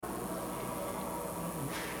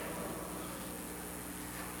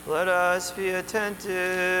Let us be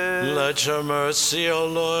attentive. Let your mercy, O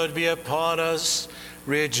Lord, be upon us.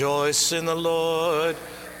 Rejoice in the Lord,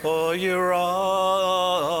 O you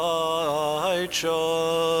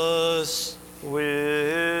righteous.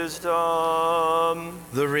 Wisdom.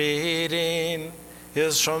 The reading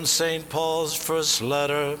is from St. Paul's first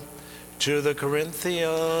letter to the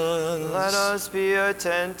Corinthians. Let us be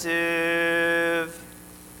attentive.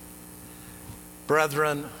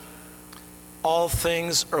 Brethren, all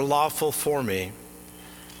things are lawful for me,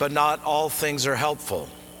 but not all things are helpful.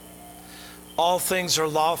 All things are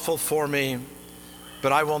lawful for me,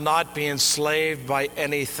 but I will not be enslaved by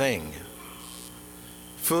anything.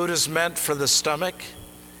 Food is meant for the stomach,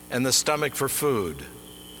 and the stomach for food.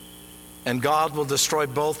 And God will destroy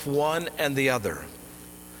both one and the other.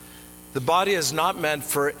 The body is not meant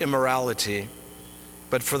for immorality,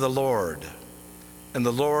 but for the Lord, and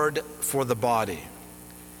the Lord for the body.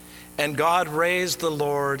 And God raised the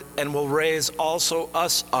Lord and will raise also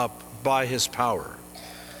us up by his power.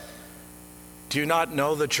 Do you not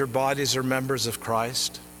know that your bodies are members of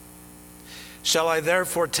Christ? Shall I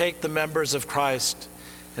therefore take the members of Christ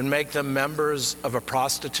and make them members of a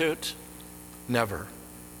prostitute? Never.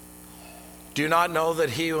 Do you not know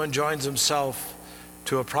that he who enjoins himself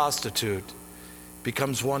to a prostitute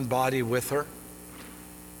becomes one body with her?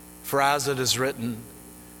 For as it is written,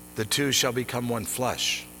 the two shall become one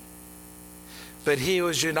flesh. But he who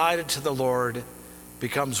is united to the Lord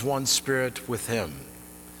becomes one spirit with him.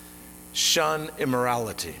 Shun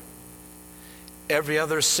immorality. Every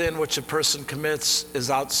other sin which a person commits is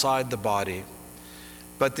outside the body,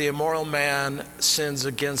 but the immoral man sins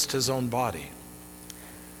against his own body.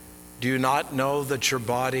 Do you not know that your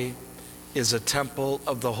body is a temple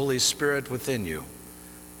of the Holy Spirit within you,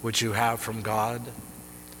 which you have from God?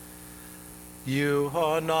 You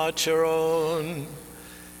are not your own.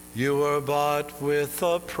 You were bought with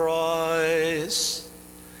a price.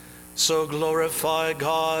 So glorify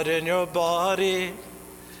God in your body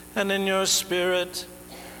and in your spirit,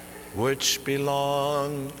 which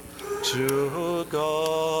belong to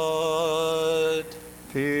God.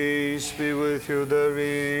 Peace be with you, the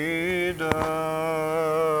reader.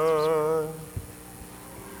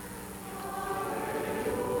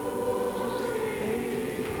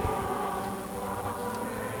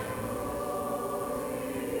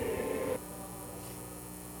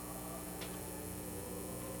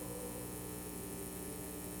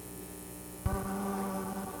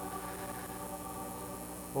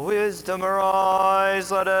 Wisdom, arise,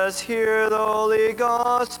 let us hear the holy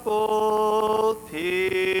gospel.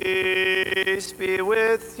 Peace be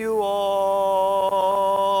with you all.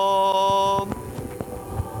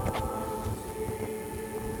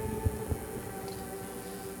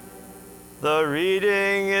 The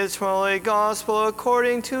reading is from the Holy Gospel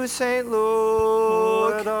according to St.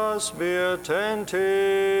 Luke. Let us be attentive.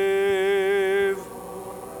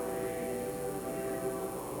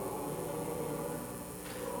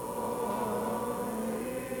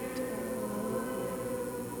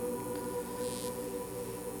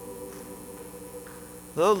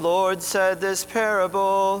 The Lord said this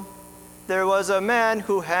parable. There was a man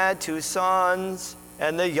who had 2 sons,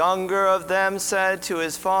 and the younger of them said to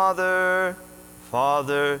his father,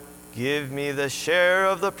 Father, give me the share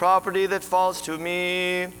of the property that falls to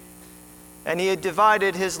me. And he had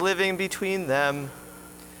divided his living between them.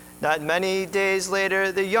 Not many days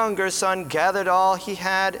later, the younger son gathered all he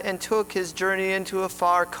had and took his journey into a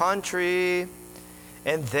far country.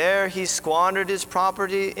 And there he squandered his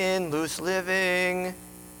property in loose living.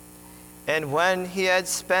 And when he had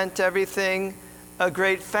spent everything, a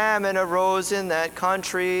great famine arose in that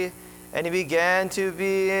country, and he began to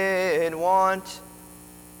be in want.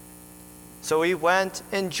 So he went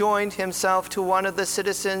and joined himself to one of the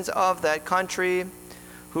citizens of that country,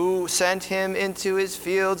 who sent him into his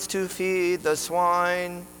fields to feed the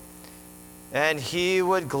swine. And he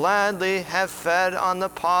would gladly have fed on the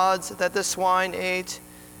pods that the swine ate,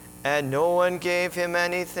 and no one gave him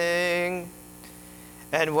anything.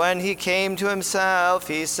 And when he came to himself,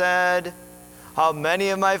 he said, How many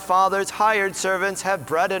of my father's hired servants have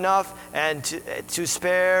bread enough and to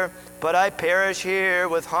spare, but I perish here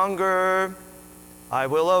with hunger? I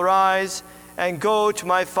will arise and go to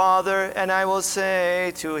my father, and I will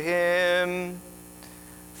say to him,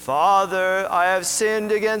 Father, I have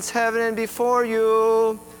sinned against heaven and before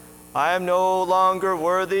you. I am no longer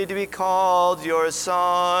worthy to be called your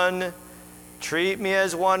son. Treat me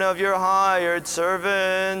as one of your hired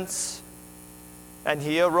servants. And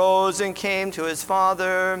he arose and came to his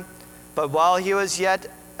father. But while he was yet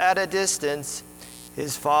at a distance,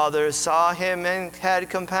 his father saw him and had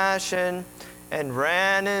compassion, and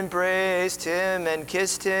ran and embraced him and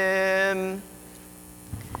kissed him.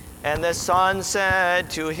 And the son said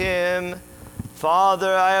to him,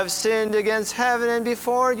 Father, I have sinned against heaven and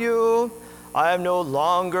before you. I am no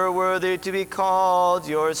longer worthy to be called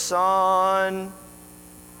your son.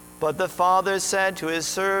 But the father said to his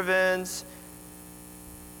servants,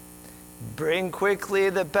 Bring quickly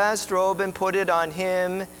the best robe and put it on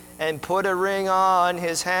him, and put a ring on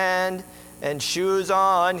his hand and shoes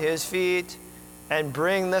on his feet, and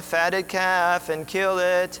bring the fatted calf and kill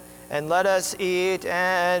it, and let us eat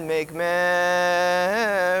and make merry.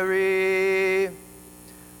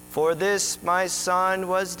 For this my son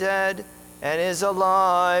was dead and is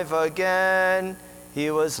alive again.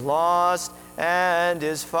 He was lost and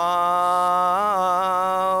is found.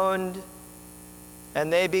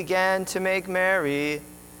 And they began to make merry.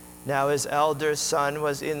 Now his elder son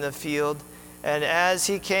was in the field, and as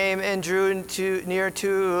he came and drew near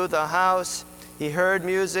to the house, he heard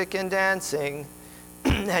music and dancing.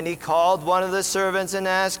 And he called one of the servants and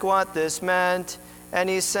asked what this meant. And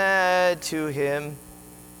he said to him,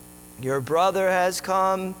 Your brother has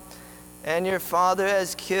come, and your father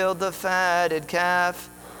has killed the fatted calf,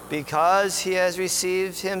 because he has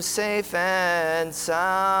received him safe and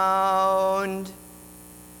sound.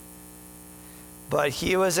 But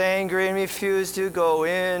he was angry and refused to go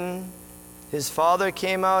in. His father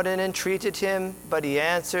came out and entreated him, but he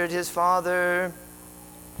answered his father,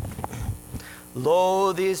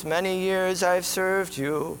 Lo, these many years I've served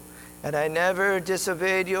you, and I never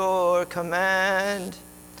disobeyed your command.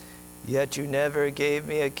 Yet you never gave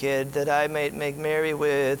me a kid that I might make merry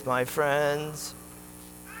with my friends.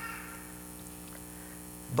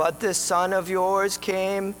 But this son of yours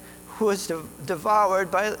came, who was devoured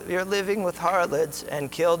by your living with harlots, and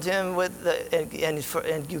killed him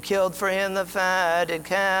and you killed for him the fatted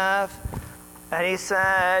calf. And he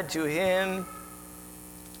said to him,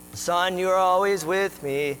 Son, you are always with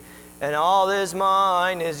me, and all that is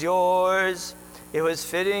mine is yours. It was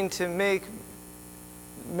fitting to make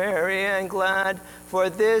merry and glad, for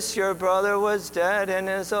this your brother was dead and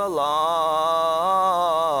is alive.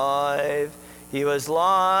 He was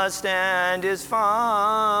lost and is found.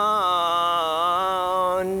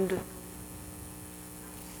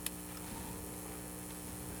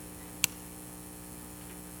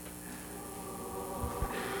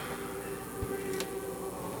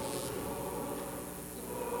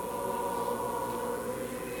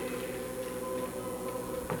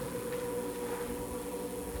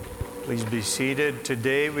 Please be seated.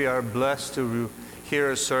 Today we are blessed to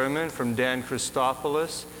hear a sermon from Dan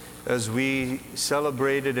Christopoulos as we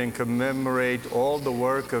celebrated and commemorate all the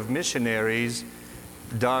work of missionaries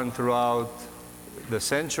done throughout the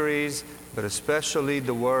centuries, but especially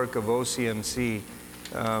the work of OCMC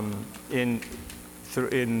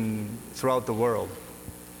throughout the world.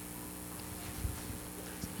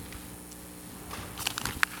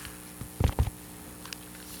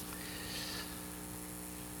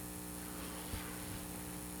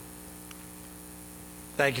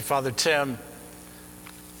 Thank you, Father Tim.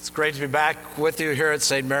 It's great to be back with you here at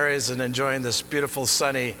St. Mary's and enjoying this beautiful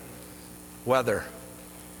sunny weather.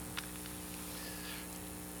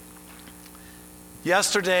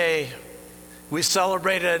 Yesterday, we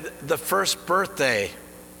celebrated the first birthday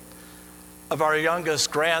of our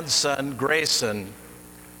youngest grandson, Grayson,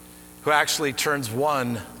 who actually turns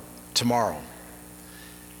 1 tomorrow.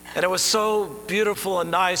 And it was so beautiful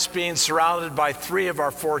and nice being surrounded by 3 of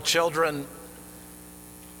our 4 children,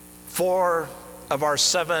 4 of our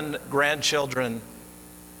 7 grandchildren,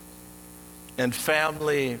 and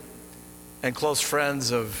family and close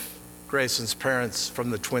friends of Grayson's parents from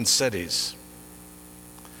the Twin Cities.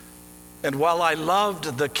 And while I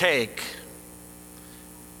loved the cake,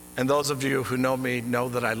 and those of you who know me know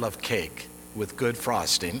that I love cake with good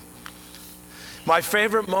frosting, my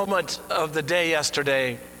favorite moment of the day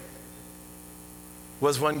yesterday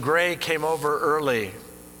was when Gray came over early,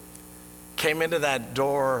 came into that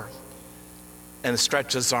door, and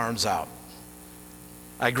stretched his arms out.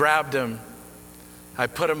 I grabbed him. I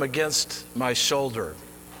put him against my shoulder.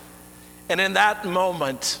 And in that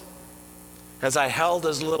moment, as I held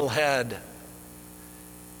his little head,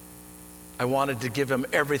 I wanted to give him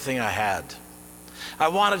everything I had. I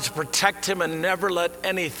wanted to protect him and never let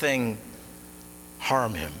anything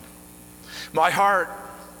harm him. My heart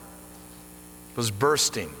was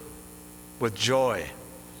bursting with joy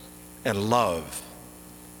and love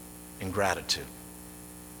and gratitude.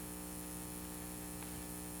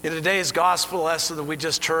 In today's gospel lesson that we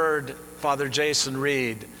just heard Father Jason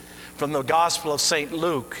read from the Gospel of St.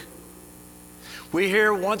 Luke, we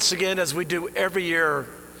hear once again, as we do every year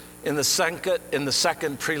in the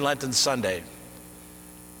second pre-Lenten Sunday,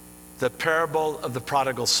 the parable of the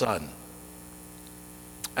prodigal son.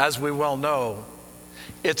 As we well know,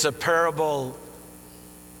 it's a parable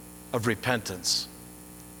of repentance.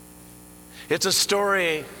 It's a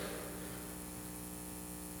story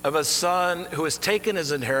of a son who has taken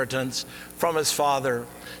his inheritance from his father,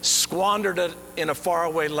 squandered it in a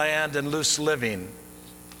faraway land and loose living,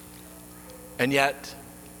 and yet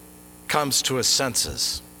comes to his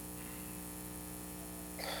senses.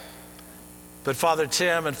 But Father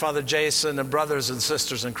Tim and Father Jason and brothers and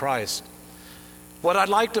sisters in Christ, what I'd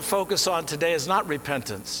like to focus on today is not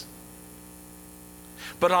repentance,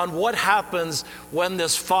 but on what happens when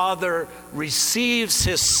this father receives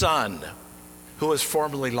his son who was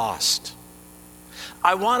formerly lost.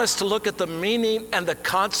 I want us to look at the meaning and the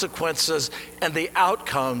consequences and the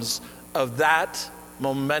outcomes of that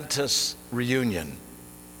momentous reunion,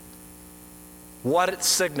 what it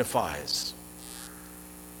signifies,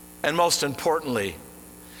 and most importantly,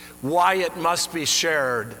 why it must be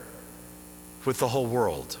shared with the whole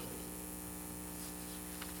world.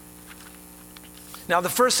 Now, the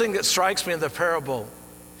first thing that strikes me in the parable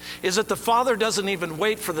is that the father doesn't even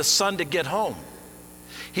wait for the son to get home.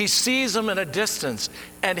 He sees him in a distance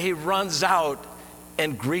and he runs out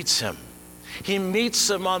and greets him. He meets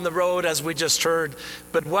him on the road, as we just heard,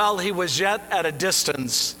 but while he was yet at a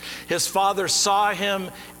distance, his father saw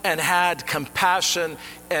him and had compassion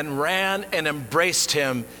and ran and embraced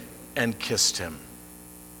him and kissed him.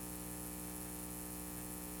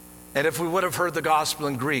 And if we would have heard the gospel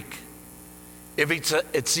in Greek,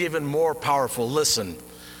 it's even more powerful. Listen,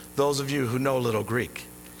 those of you who know little Greek.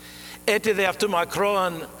 Eti de aftu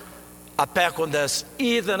makron apekondes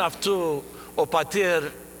idhen aftu o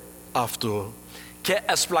patir aftu ke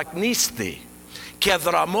esplaknisti ke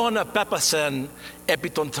dramona pepasen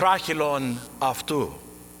epiton trachilon aftu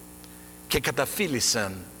ke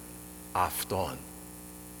katafilisen afton.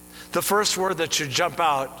 The first word that should jump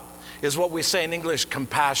out is what we say in English,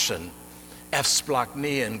 compassion,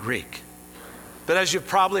 esplaknia in Greek. But as you've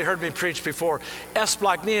probably heard me preach before,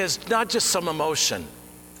 esplaknia is not just some emotion,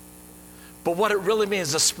 but what it really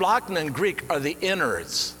means, the splachna in Greek are the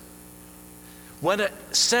innards. When it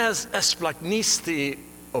says esplaknisti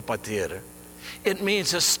opatir, it means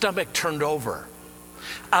his stomach turned over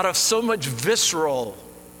out of so much visceral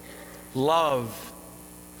love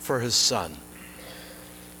for his son.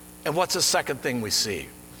 And what's the second thing we see?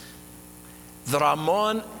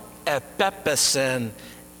 Dramon epepesen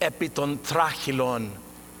epiton trachilon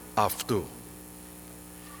aftu.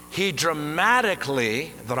 He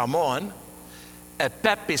dramatically, Dramon,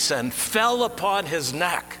 epepisen, fell upon his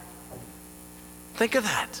neck. Think of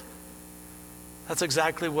that. That's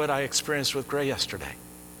exactly what I experienced with Gray yesterday.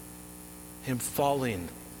 Him falling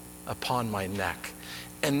upon my neck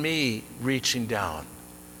and me reaching down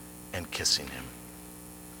and kissing him.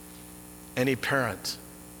 Any parent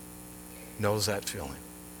knows that feeling.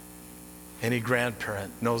 Any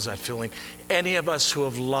grandparent knows that feeling. Any of us who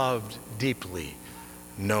have loved deeply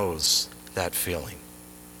knows that feeling.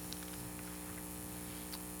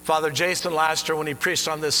 Father Jason last year, when he preached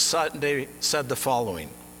on this Sunday, said the following: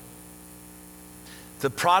 the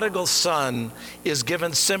prodigal son is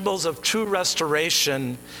given symbols of true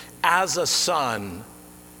restoration as a son,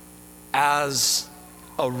 as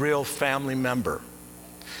a real family member.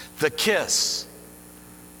 The kiss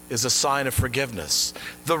is a sign of forgiveness.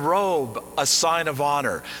 The robe, a sign of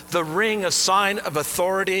honor. The ring, a sign of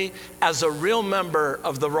authority as a real member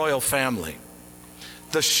of the royal family.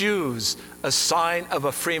 The shoes, a sign of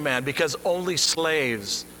a free man, because only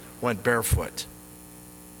slaves went barefoot.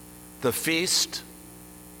 The feast,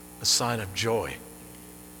 a sign of joy.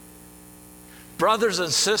 Brothers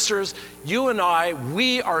and sisters, you and I,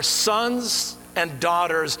 we are sons and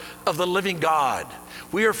daughters of the living God.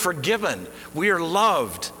 We are forgiven, we are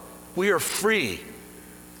loved, we are free,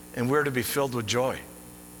 and we're to be filled with joy.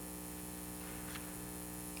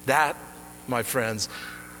 That, my friends,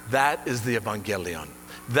 that is the Evangelion.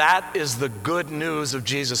 That is the good news of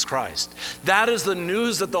Jesus Christ. That is the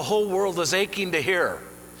news that the whole world is aching to hear.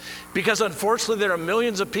 Because unfortunately, there are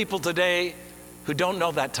millions of people today who don't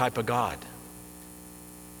know that type of God.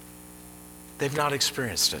 They've not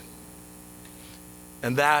experienced it.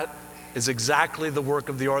 And that is exactly the work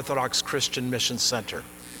of the Orthodox Christian Mission Center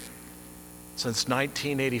since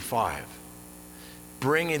 1985,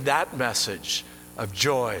 bringing that message of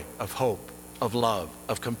joy, of hope, of love,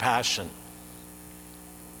 of compassion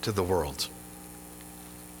to the world.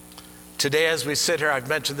 Today, as we sit here, I've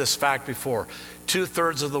mentioned this fact before,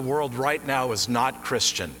 2/3 of the world right now is not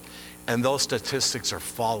Christian, and those statistics are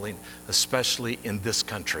falling, especially in this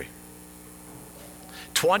country.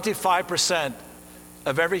 25%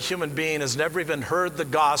 of every human being has never even heard the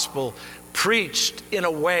gospel preached in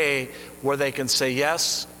a way where they can say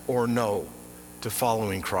yes or no to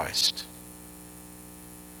following Christ.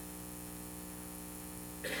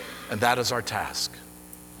 And that is our task.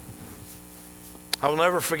 I will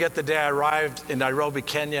never forget the day I arrived in Nairobi,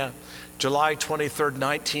 Kenya, July 23rd,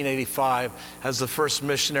 1985, as the first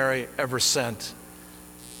missionary ever sent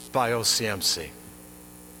by OCMC.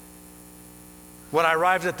 When I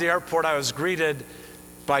arrived at the airport, I was greeted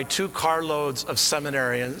by 2 carloads of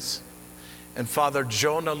seminarians and Father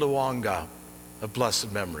Jonah Luanga of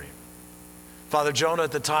blessed memory. Father Jonah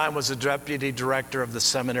at the time was the deputy director of the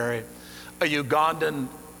seminary, a Ugandan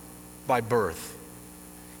by birth.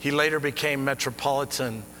 He later became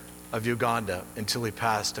Metropolitan of Uganda until he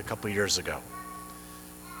passed a couple years ago.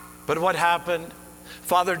 But what happened?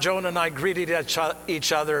 Father Jonah and I greeted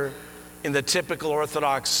each other in the typical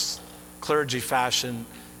Orthodox clergy fashion,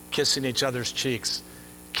 kissing each other's cheeks,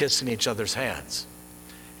 kissing each other's hands.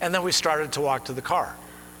 And then we started to walk to the car.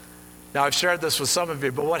 Now, I've shared this with some of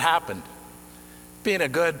you, but what happened? Being a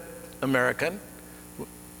good American,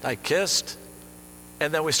 I kissed,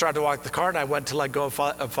 and then we started to walk the car, and I went to let go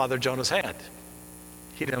of Father Jonah's hand.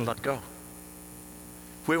 He didn't let go.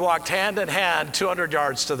 We walked hand in hand 200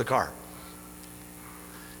 yards to the car.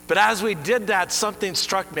 But as we did that, something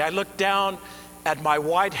struck me. I looked down at my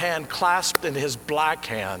white hand clasped in his black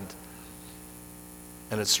hand,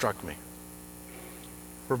 and it struck me.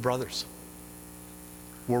 We're brothers.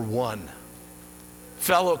 We're one.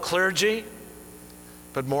 Fellow clergy,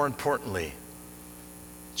 but more importantly,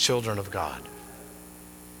 children of God.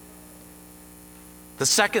 The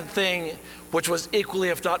second thing, which was equally,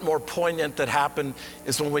 if not more poignant, that happened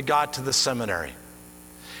is when we got to the seminary.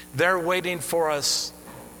 There waiting for us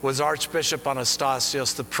was Archbishop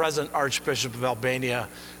Anastasios, the present Archbishop of Albania,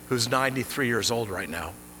 who's 93 years old right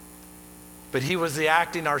now. But he was the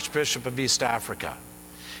acting Archbishop of East Africa.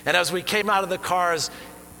 And as we came out of the cars,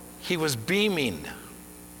 he was beaming.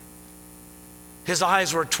 His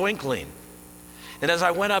eyes were twinkling. And as I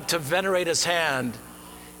went up to venerate his hand,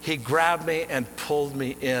 he grabbed me and pulled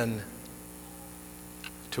me in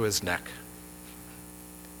to his neck.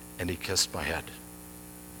 And he kissed my head.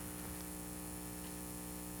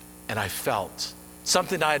 And I felt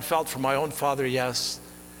something I had felt from my own father, yes,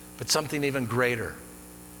 but something even greater,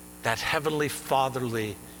 that heavenly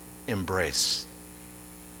fatherly embrace.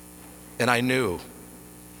 And I knew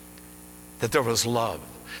that there was love,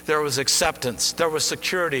 there was acceptance, there was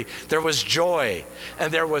security, there was joy,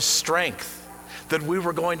 and there was strength that we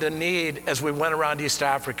were going to need as we went around East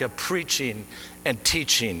Africa preaching and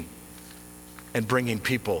teaching and bringing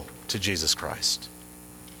people to Jesus Christ.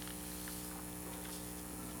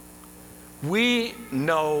 We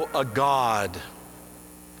know a God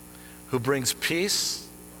who brings peace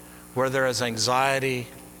where there is anxiety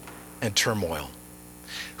and turmoil,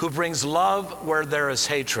 who brings love where there is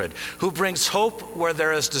hatred, who brings hope where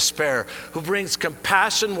there is despair, who brings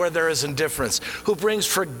compassion where there is indifference, who brings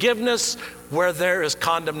forgiveness where there is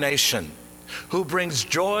condemnation, who brings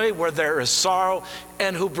joy where there is sorrow,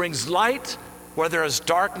 and who brings light where there is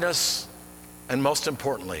darkness, and most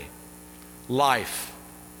importantly, life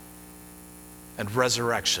and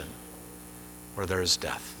resurrection where there is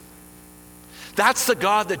death. That's the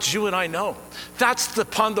God that you and I know. That's the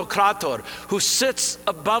Pantocrator who sits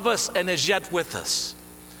above us and is yet with us.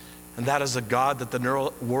 And that is a God that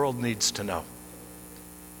the world needs to know.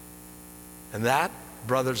 And that,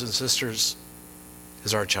 brothers and sisters,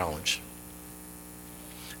 is our challenge.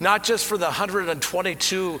 Not just for the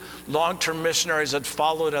 122 long-term missionaries that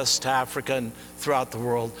followed us to Africa and throughout the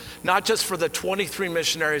world. Not just for the 23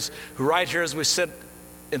 missionaries who right here as we sit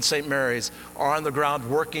in St. Mary's are on the ground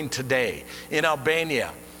working today in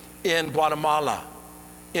Albania, in Guatemala,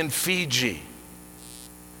 in Fiji,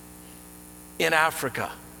 in Africa,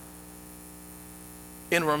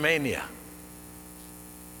 in Romania.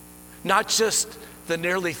 Not just the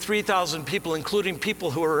nearly 3,000 people, including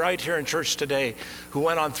people who are right here in church today, who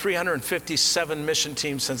went on 357 mission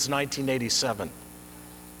teams since 1987.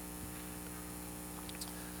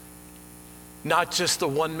 Not just the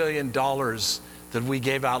 $1 million that we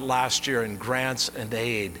gave out last year in grants and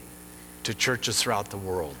aid to churches throughout the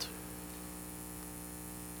world.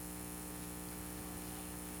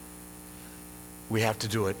 We have to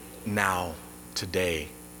do it now, today,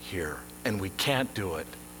 here. And we can't do it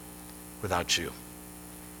without you.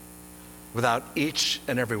 Without each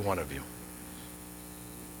and every one of you.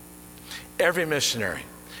 Every missionary,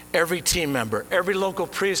 every team member, every local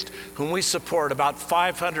priest whom we support, about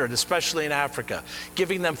 500, especially in Africa,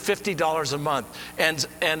 giving them $50 a month. And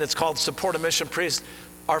it's called Support a Mission Priest.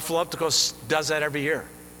 Our Philopticos does that every year,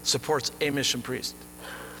 supports a mission priest.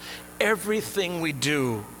 everything we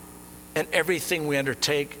do and everything we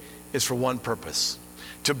undertake is for one purpose: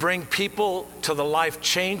 to bring people to the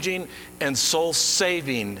life-changing and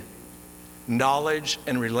soul-saving knowledge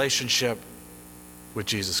and relationship with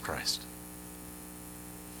Jesus Christ.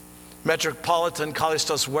 Metropolitan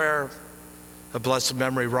Kallistos Ware of blessed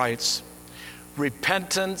memory writes,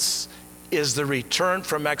 repentance is the return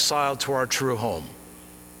from exile to our true home.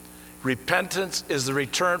 Repentance is the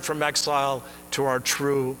return from exile to our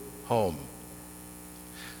true home.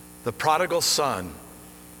 The prodigal son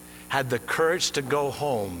had the courage to go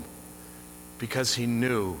home because he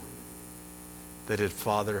knew that his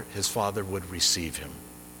father would receive him.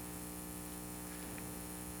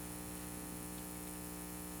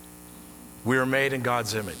 We are made in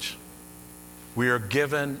God's image. We are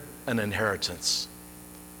given an inheritance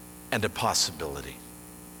and a possibility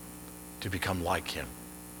to become like him.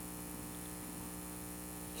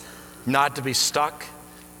 Not to be stuck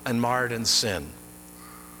and mired in sin.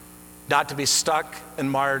 Not to be stuck and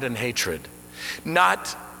mired in hatred.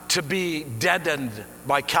 Not to be deadened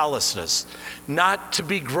by callousness. Not to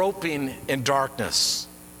be groping in darkness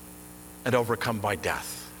and overcome by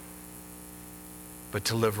death. But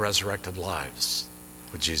to live resurrected lives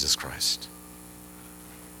with Jesus Christ.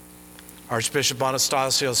 Archbishop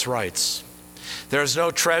Anastasios writes, there is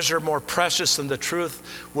no treasure more precious than the truth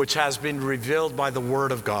which has been revealed by the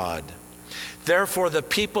Word of God. Therefore, the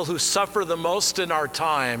people who suffer the most in our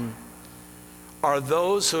time are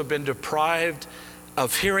those who have been deprived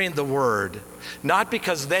of hearing the Word, not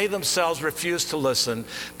because they themselves refuse to listen,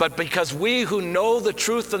 but because we who know the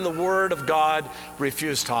truth in the Word of God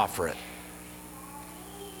refuse to offer it.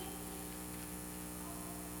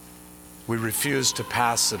 We refuse to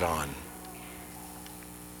pass it on.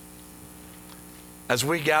 As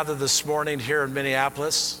we gather this morning here in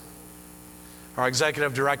Minneapolis, our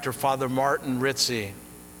executive director, Father Martin Ritzy,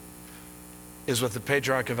 is with the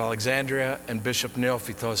Patriarch of Alexandria and Bishop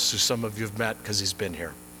Neophytos, who some of you have met because he's been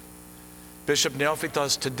here. Bishop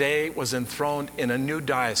Neophytos today was enthroned in a new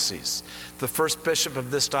diocese, the first bishop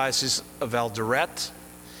of this diocese of Eldoret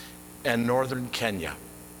and northern Kenya.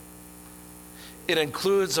 It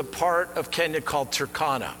includes a part of Kenya called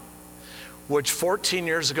Turkana, which 14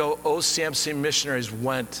 years ago, OCMC missionaries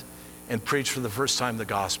went and preached for the first time the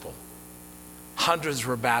gospel. Hundreds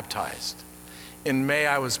were baptized. In May,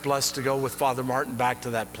 I was blessed to go with Father Martin back to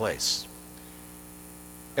that place.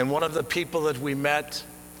 And one of the people that we met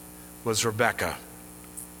was Rebecca.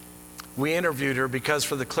 We interviewed her because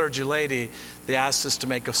for the clergy lady, they asked us to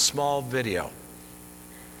make a small video.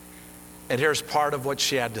 And here's part of what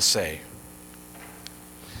she had to say.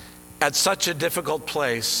 At such a difficult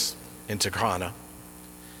place in Turkana,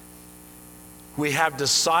 we have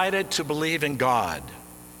decided to believe in God.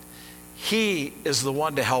 He is the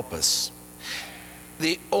one to help us.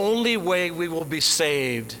 The only way we will be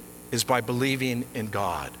saved is by believing in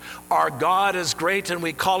God. Our God is great, and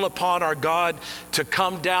we call upon our God to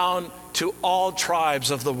come down to all tribes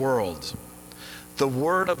of the world. The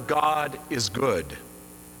Word of God is good.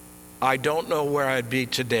 I don't know where I'd be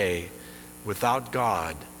today without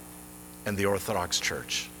God and the Orthodox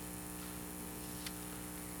Church.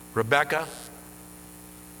 Rebecca,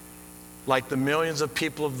 like the millions of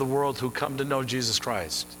people of the world who come to know Jesus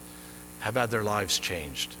Christ, have had their lives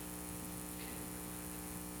changed.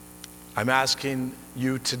 I'm asking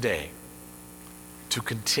you today to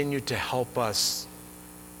continue to help us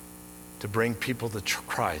to bring people to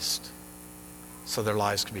Christ so their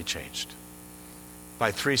lives can be changed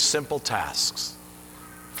by 3 simple tasks.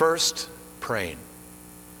 First, praying.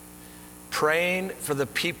 Praying for the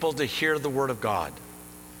people to hear the Word of God,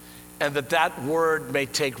 and that word may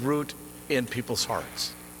take root in people's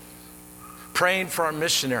hearts. Praying for our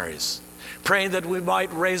missionaries. Praying that we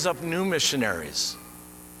might raise up new missionaries.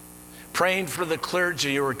 Praying for the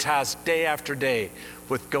clergy who are tasked day after day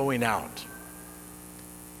with going out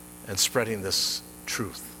and spreading this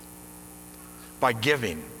truth. By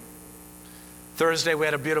giving. Thursday we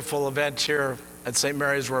had a beautiful event here at St.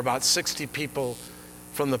 Mary's where about 60 people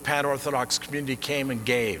from the Pan-Orthodox community came and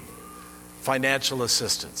gave financial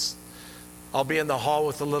assistance. I'll be in the hall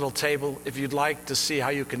with a little table. If you'd like to see how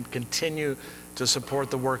you can continue to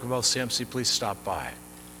support the work of OCMC, please stop by.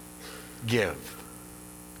 Give.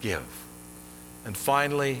 And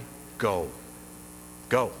finally, go.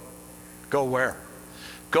 Go where?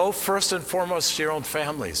 Go first and foremost to your own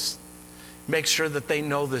families. Make sure that they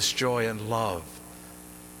know this joy and love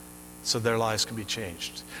so their lives can be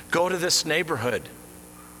changed. Go to this neighborhood.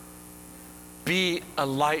 Be a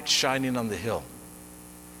light shining on the hill.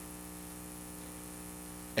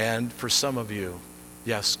 And for some of you,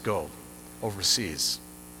 yes, go overseas.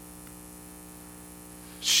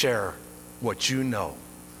 share what you know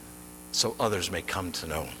so others may come to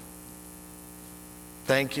know.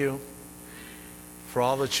 Thank you for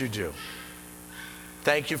all that you do.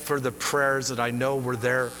 Thank you for the prayers that I know were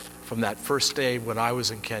there from that first day when I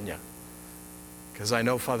was in Kenya. Because I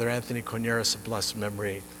know Father Anthony Conyers of blessed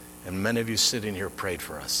memory and many of you sitting here prayed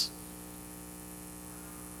for us.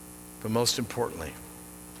 But most importantly,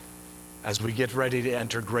 as we get ready to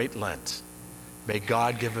enter Great Lent, may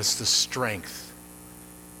God give us the strength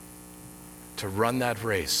to run that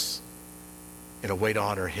race in a way to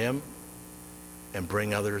honor him and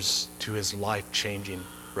bring others to his life-changing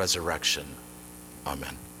resurrection.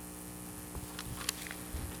 Amen.